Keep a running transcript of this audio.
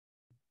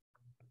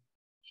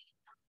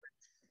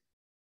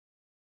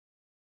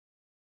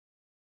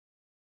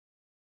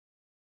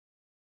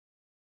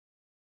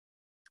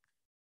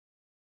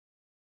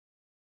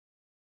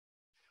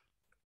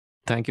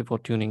Thank you for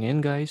tuning in,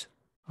 guys.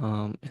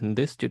 In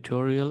this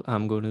tutorial,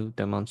 I'm going to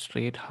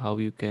demonstrate how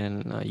you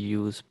can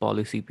use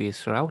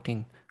policy-based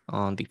routing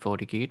on the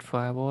Fortigate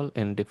firewall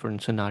in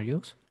different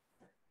scenarios.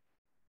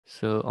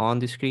 So on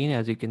the screen,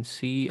 as you can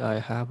see, I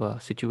have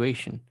a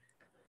situation,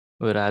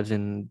 whereas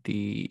in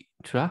the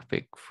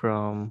traffic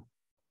from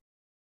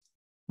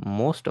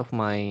most of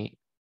my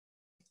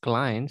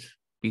clients,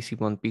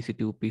 PC1,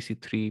 PC2,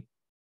 PC3,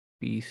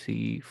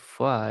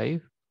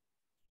 PC5,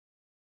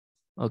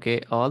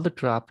 okay, all the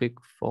traffic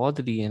for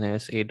the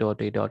DNS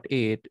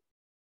 8.8.8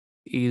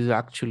 is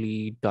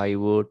actually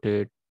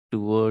diverted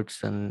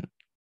towards an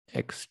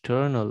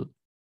external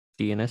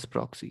DNS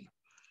proxy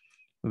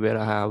where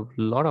I have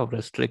a lot of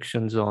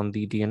restrictions on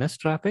the DNS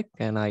traffic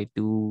and I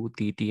do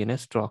the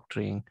DNS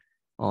doctoring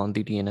on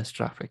the DNS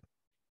traffic.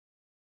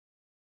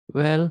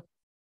 Well,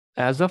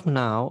 as of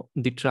now,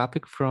 the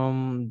traffic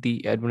from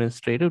the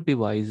administrative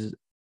device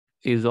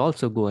is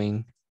also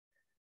going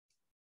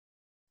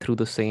through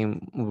the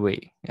same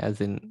way, as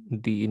in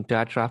the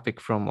entire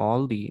traffic from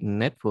all the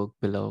network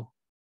below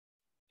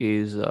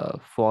is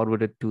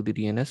forwarded to the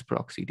DNS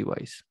proxy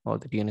device or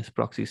the DNS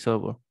proxy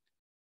server.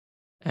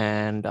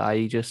 And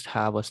I just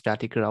have a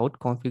static route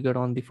configured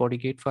on the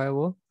Fortigate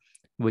firewall,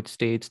 which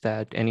states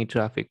that any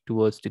traffic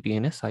towards the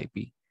DNS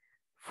IP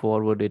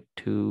forwarded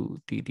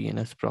to the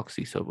DNS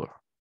proxy server.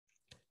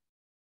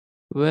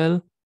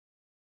 Well,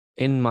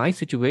 in my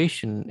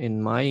situation,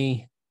 in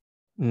my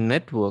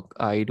network,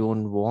 I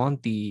don't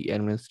want the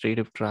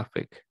administrative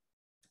traffic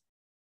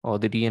or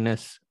the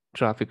DNS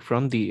traffic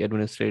from the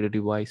administrative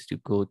device to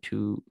go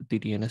to the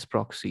DNS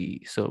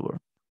proxy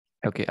server.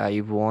 Okay, I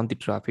want the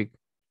traffic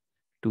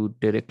to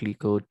directly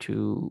go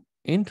to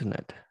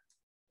internet.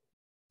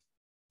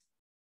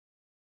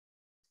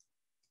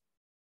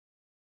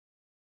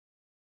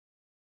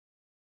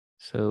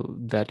 So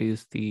that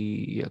is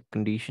the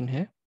condition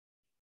here.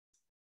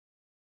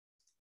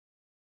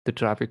 The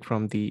traffic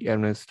from the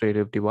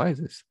administrative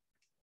devices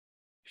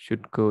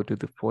should go to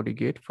the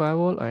FortiGate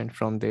firewall, and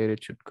from there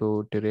it should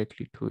go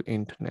directly to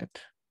internet.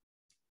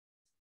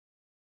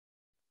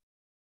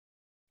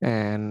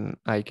 And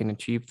I can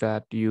achieve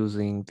that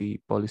using the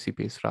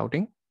policy-based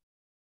routing,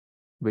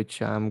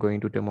 which I'm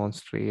going to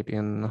demonstrate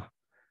in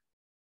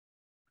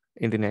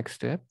the next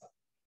step.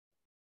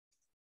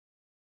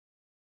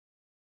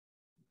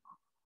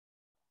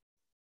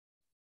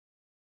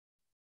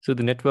 So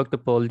the network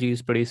topology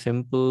is pretty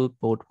simple.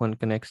 Port 1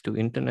 connects to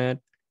internet.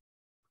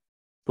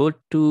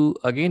 Port 2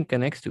 again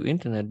connects to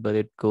internet, but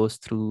it goes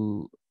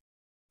through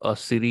a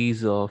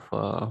series of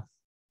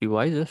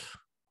devices.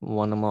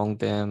 One among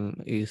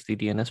them is the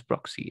DNS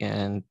proxy,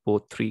 and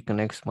port 3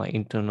 connects my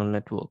internal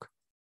network.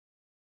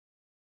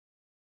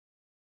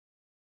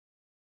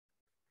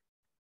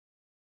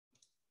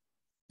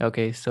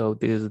 Okay, so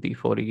this is the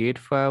FortiGate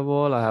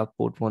firewall. I have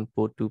port 1,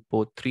 port 2,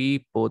 port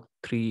 3. Port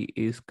 3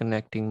 is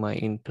connecting my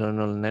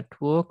internal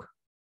network,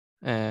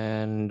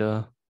 and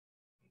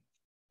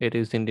it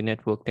is in the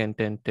network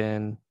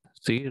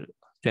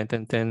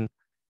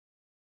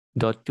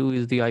 10.10.10.0.10.10.2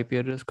 is the IP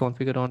address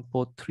configured on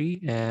port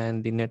 3,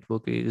 and the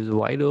network is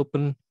wide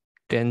open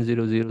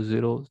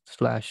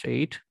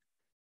 10.0.0.0/8.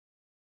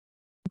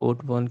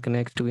 Port 1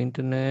 connects to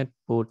internet,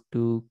 port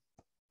 2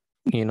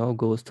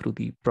 goes through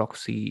the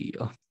proxy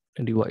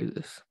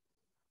devices.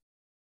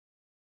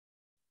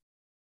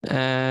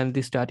 And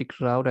the static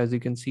route, as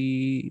you can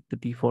see, the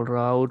default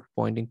route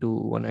pointing to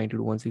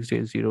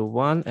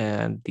 192.168.0.1,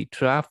 and the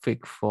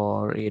traffic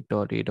for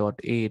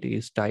 8.8.8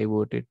 is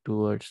diverted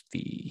towards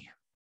the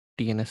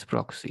DNS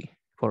proxy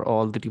for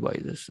all the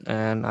devices.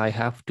 And I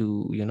have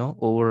to,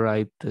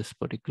 override this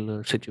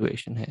particular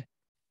situation here.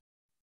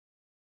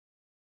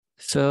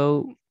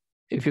 So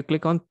if you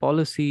click on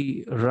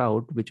policy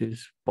route, which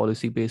is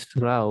policy-based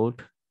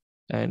route,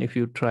 and if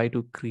you try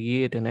to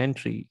create an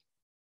entry,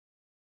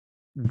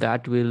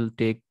 that will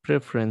take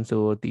preference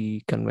over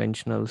the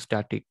conventional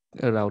static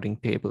routing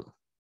table.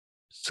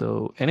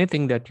 So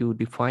anything that you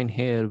define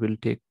here will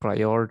take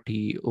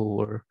priority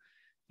over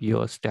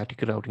your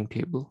static routing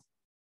table.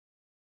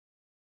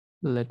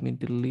 Let me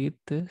delete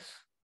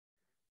this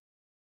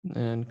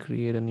and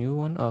create a new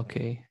one.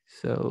 Okay,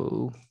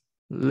 so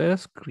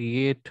let's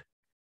create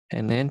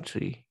an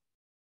entry.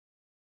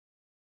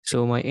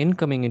 So my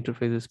incoming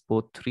interface is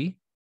port 3.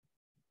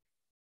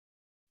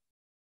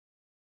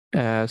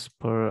 As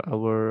per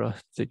our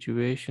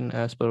situation,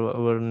 as per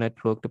our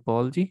network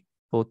topology,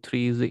 port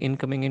 3 is the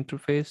incoming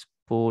interface,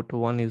 port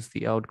 1 is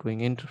the outgoing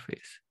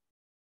interface.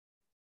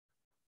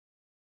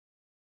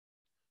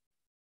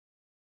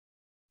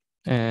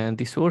 And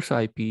the source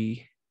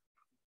IP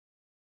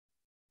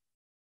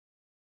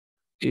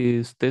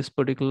is this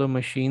particular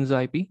machine's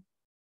IP,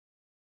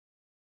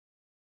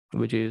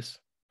 which is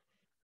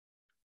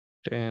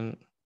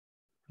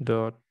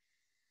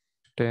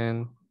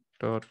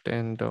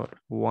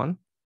 10.10.10.1.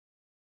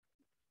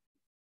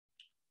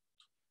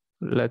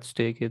 Let's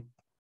take it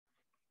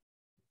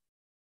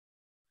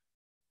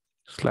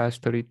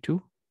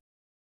 /32.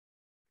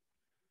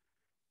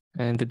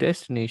 And the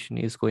destination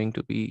is going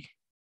to be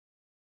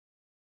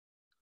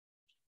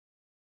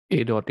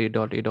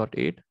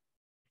A.A.A.8.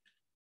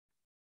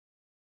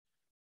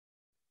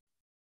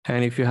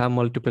 And if you have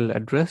multiple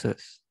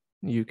addresses,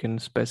 you can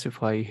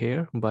specify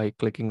here by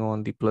clicking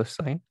on the plus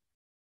sign.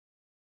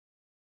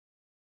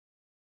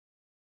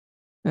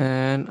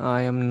 And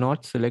I am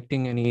not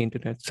selecting any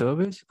internet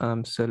service.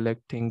 I'm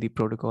selecting the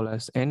protocol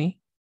as any,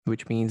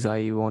 which means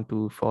I want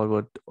to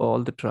forward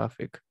all the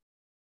traffic,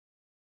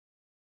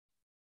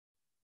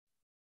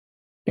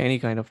 any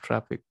kind of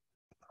traffic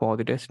for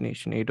the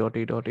destination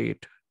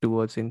A.A.A.8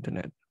 towards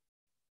internet.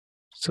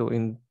 So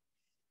in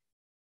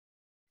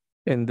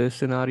this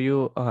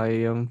scenario, I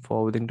am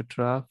forwarding the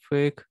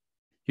traffic.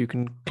 You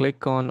can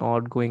click on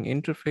outgoing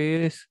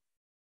interface,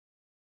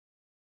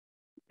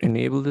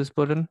 enable this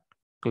button,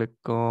 click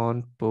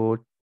on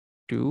port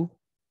 2.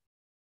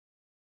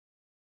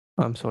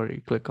 I'm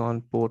sorry, click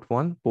on port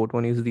 1. Port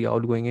 1 is the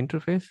outgoing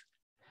interface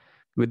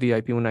with the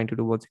IP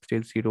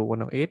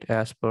 192.168.0.108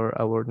 as per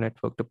our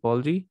network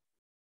topology.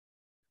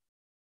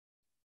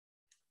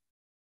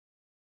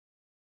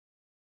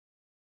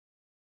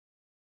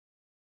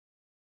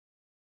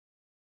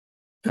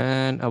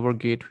 And our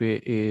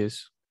gateway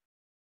is,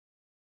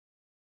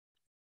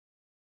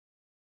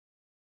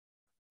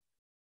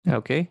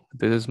 okay,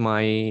 this is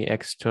my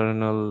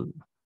external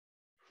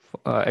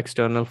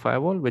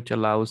firewall, which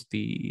allows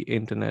the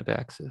internet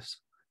access.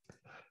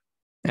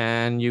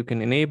 And you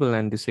can enable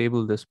and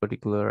disable this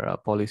particular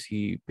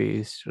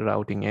policy-based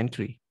routing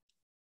entry.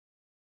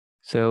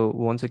 So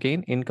once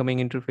again, incoming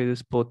interface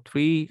is port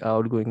 3,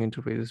 outgoing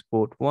interface is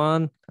port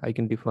 1. I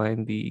can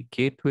define the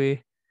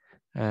gateway,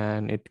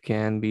 and it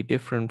can be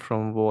different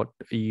from what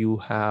you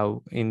have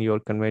in your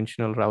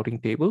conventional routing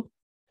table,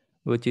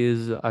 which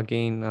is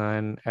again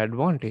an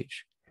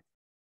advantage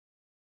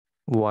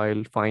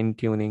while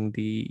fine-tuning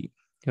the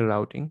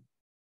routing.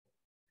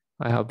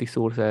 I have the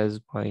source as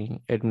my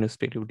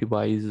administrative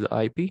device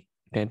IP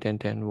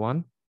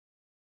 10.10.10.1.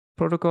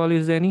 Protocol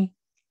is any.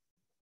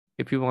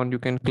 If you want, you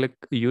can click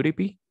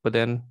UDP, but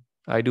then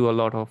I do a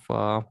lot of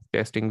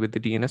testing with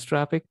the DNS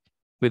traffic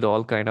with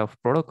all kind of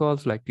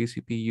protocols like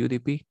TCP,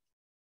 UDP.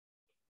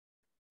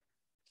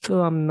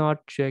 So I'm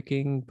not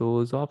checking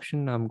those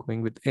options. I'm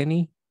going with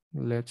any.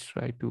 Let's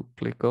try to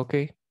click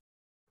OK.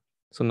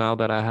 So now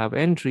that I have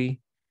entry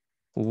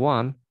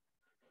 1,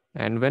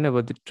 and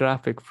whenever the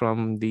traffic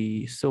from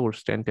the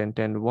source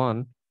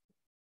 10.10.10.1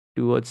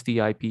 towards the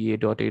IP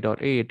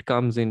A.A.A.8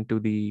 comes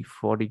into the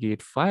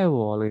Fortigate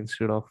firewall,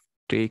 instead of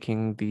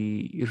taking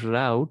the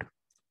route,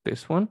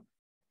 this one,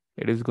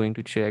 it is going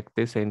to check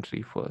this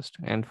entry first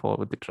and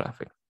forward the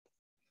traffic.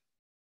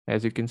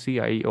 As you can see,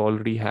 I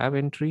already have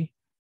entry.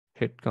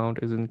 Hit count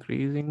is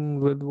increasing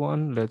with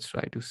 1. Let's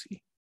try to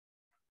see.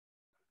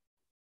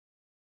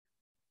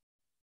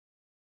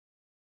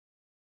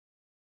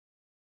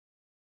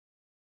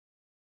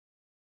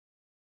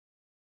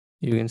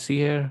 You can see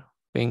here,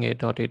 ping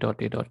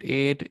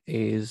A.A.A.8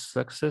 is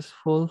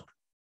successful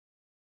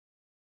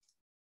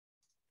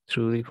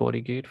through the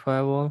Fortigate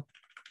firewall.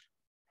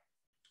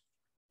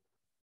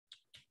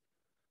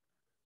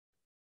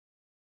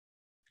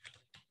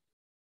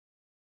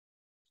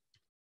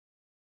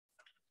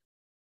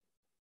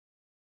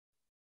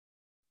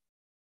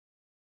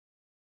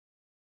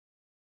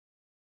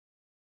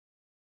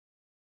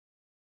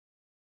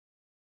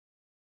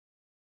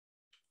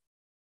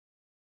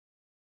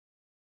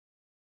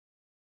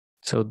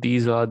 So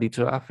these are the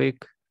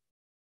traffic.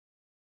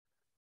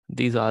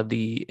 These are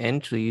the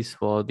entries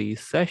for the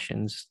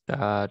sessions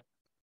that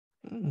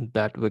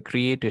were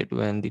created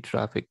when the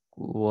traffic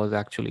was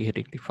actually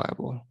hitting the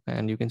firewall.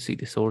 And you can see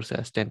the source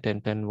as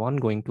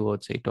 10.10.10.1 going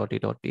towards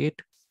A.A.A.8.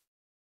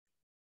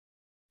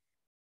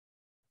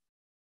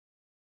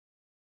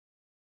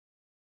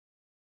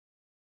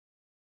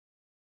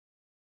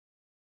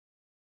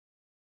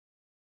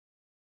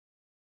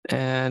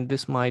 And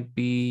this might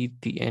be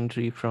the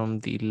entry from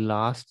the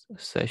last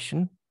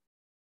session.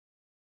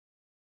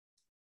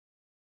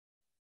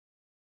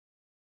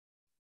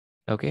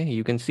 Okay,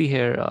 you can see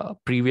here,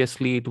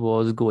 previously it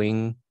was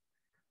going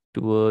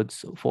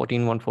towards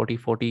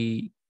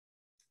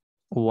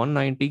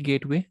 14.140.40.190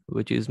 gateway,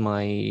 which is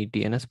my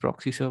DNS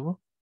proxy server.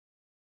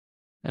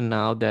 And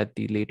now that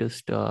the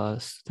latest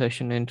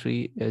session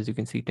entry, as you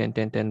can see,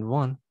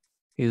 10.10.10.1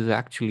 is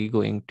actually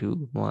going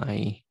to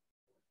my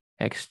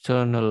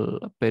external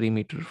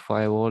perimeter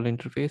firewall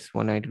interface,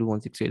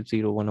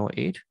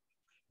 192.168.0.108.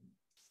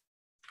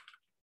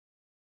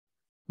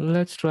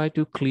 Let's try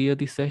to clear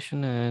the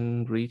session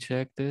and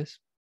recheck this.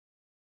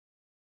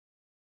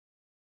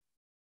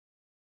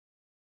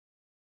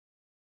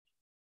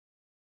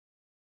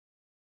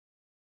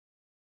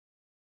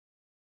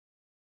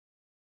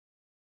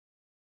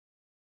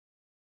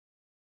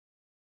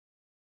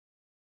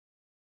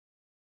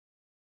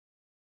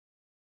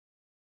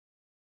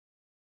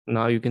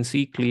 Now you can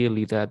see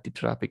clearly that the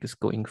traffic is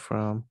going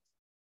from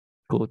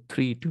port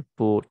 3 to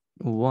port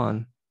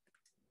 1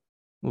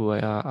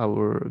 via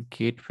our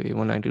gateway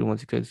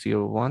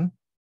 192.168.0.1.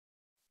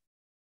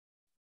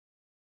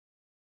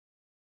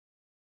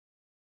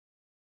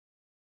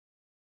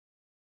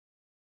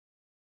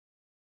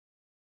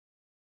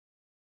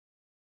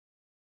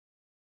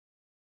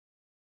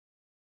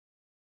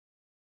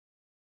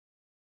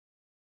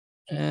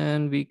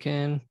 And we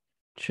can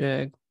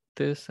check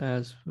this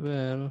as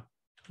well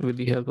with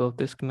the help of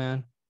this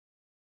command.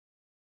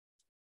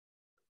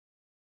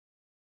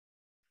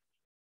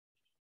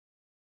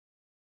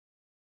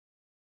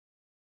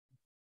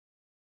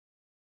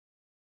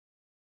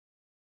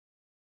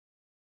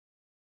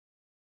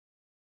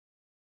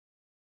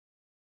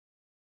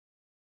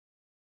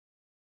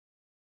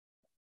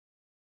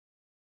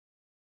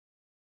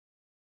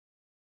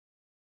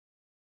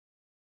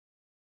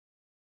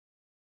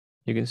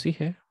 You can see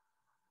here,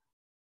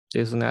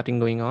 there's nothing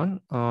going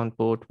on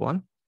port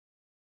 1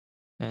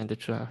 and the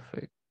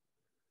traffic.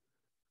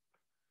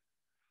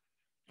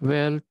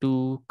 Well,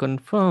 to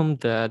confirm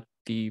that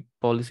the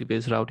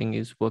policy-based routing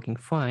is working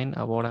fine,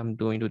 what I'm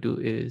going to do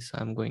is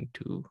I'm going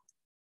to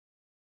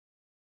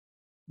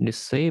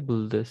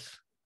disable this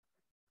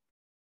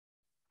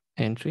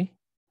entry.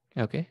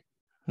 Okay.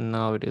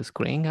 Now it is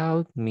graying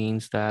out,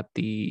 means that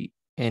the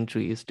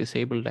entry is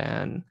disabled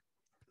and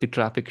the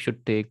traffic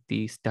should take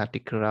the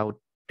static route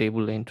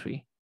table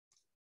entry.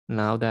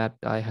 Now that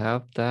I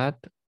have that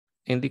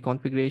in the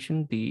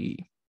configuration, the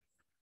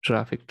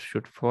traffic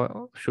should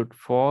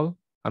fail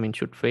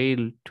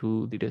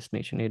to the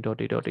destination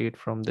 8.8.8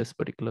 from this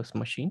particular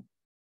machine.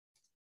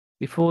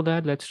 Before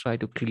that, let's try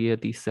to clear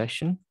the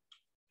session.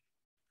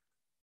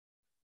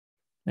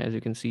 As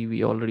you can see,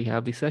 we already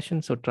have the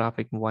session, so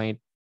traffic might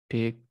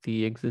take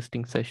the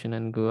existing session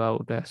and go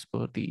out as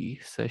per the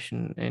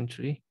session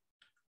entry.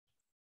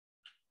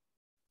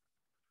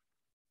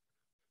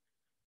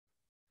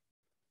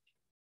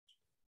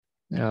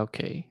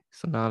 Okay,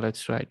 so now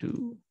let's try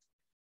to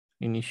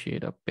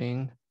initiate a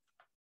ping.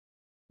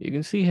 You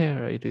can see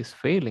here it is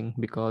failing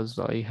because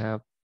I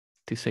have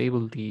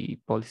disabled the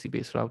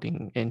policy-based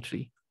routing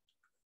entry.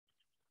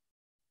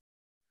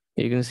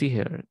 You can see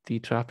here the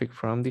traffic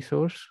from the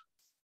source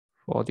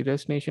for the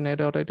destination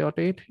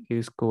 8.8.8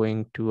 is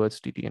going towards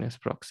the DNS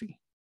proxy.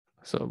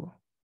 So,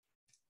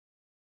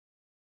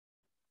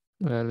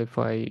 well, if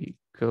I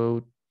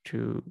go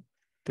to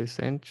this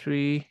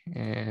entry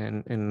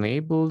and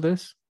enable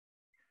this,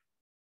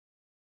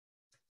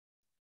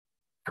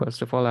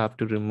 first of all, I have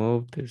to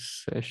remove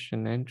this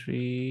session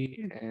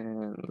entry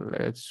and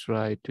let's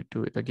try to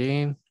do it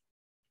again.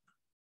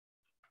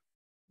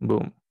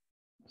 Boom.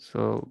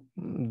 So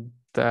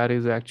that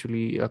is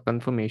actually a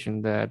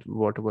confirmation that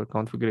whatever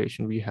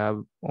configuration we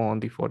have on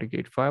the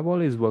Fortigate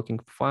firewall is working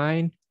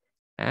fine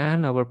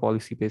and our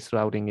policy-based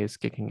routing is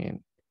kicking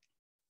in.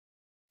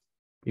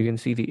 You can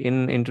see the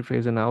in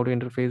interface and out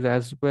interface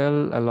as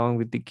well, along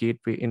with the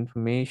gateway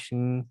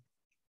information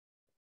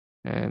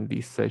and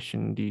the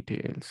session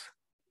details.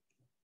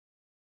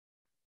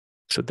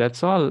 So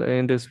that's all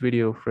in this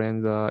video,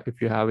 friends.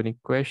 If you have any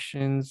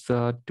questions,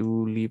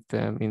 do leave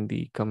them in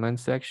the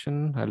comment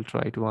section. I'll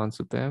try to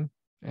answer them.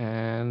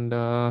 And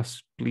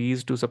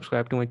please do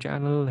subscribe to my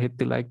channel. Hit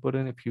the like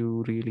button if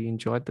you really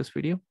enjoyed this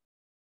video.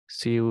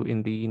 See you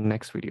in the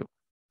next video.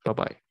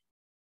 Bye-bye.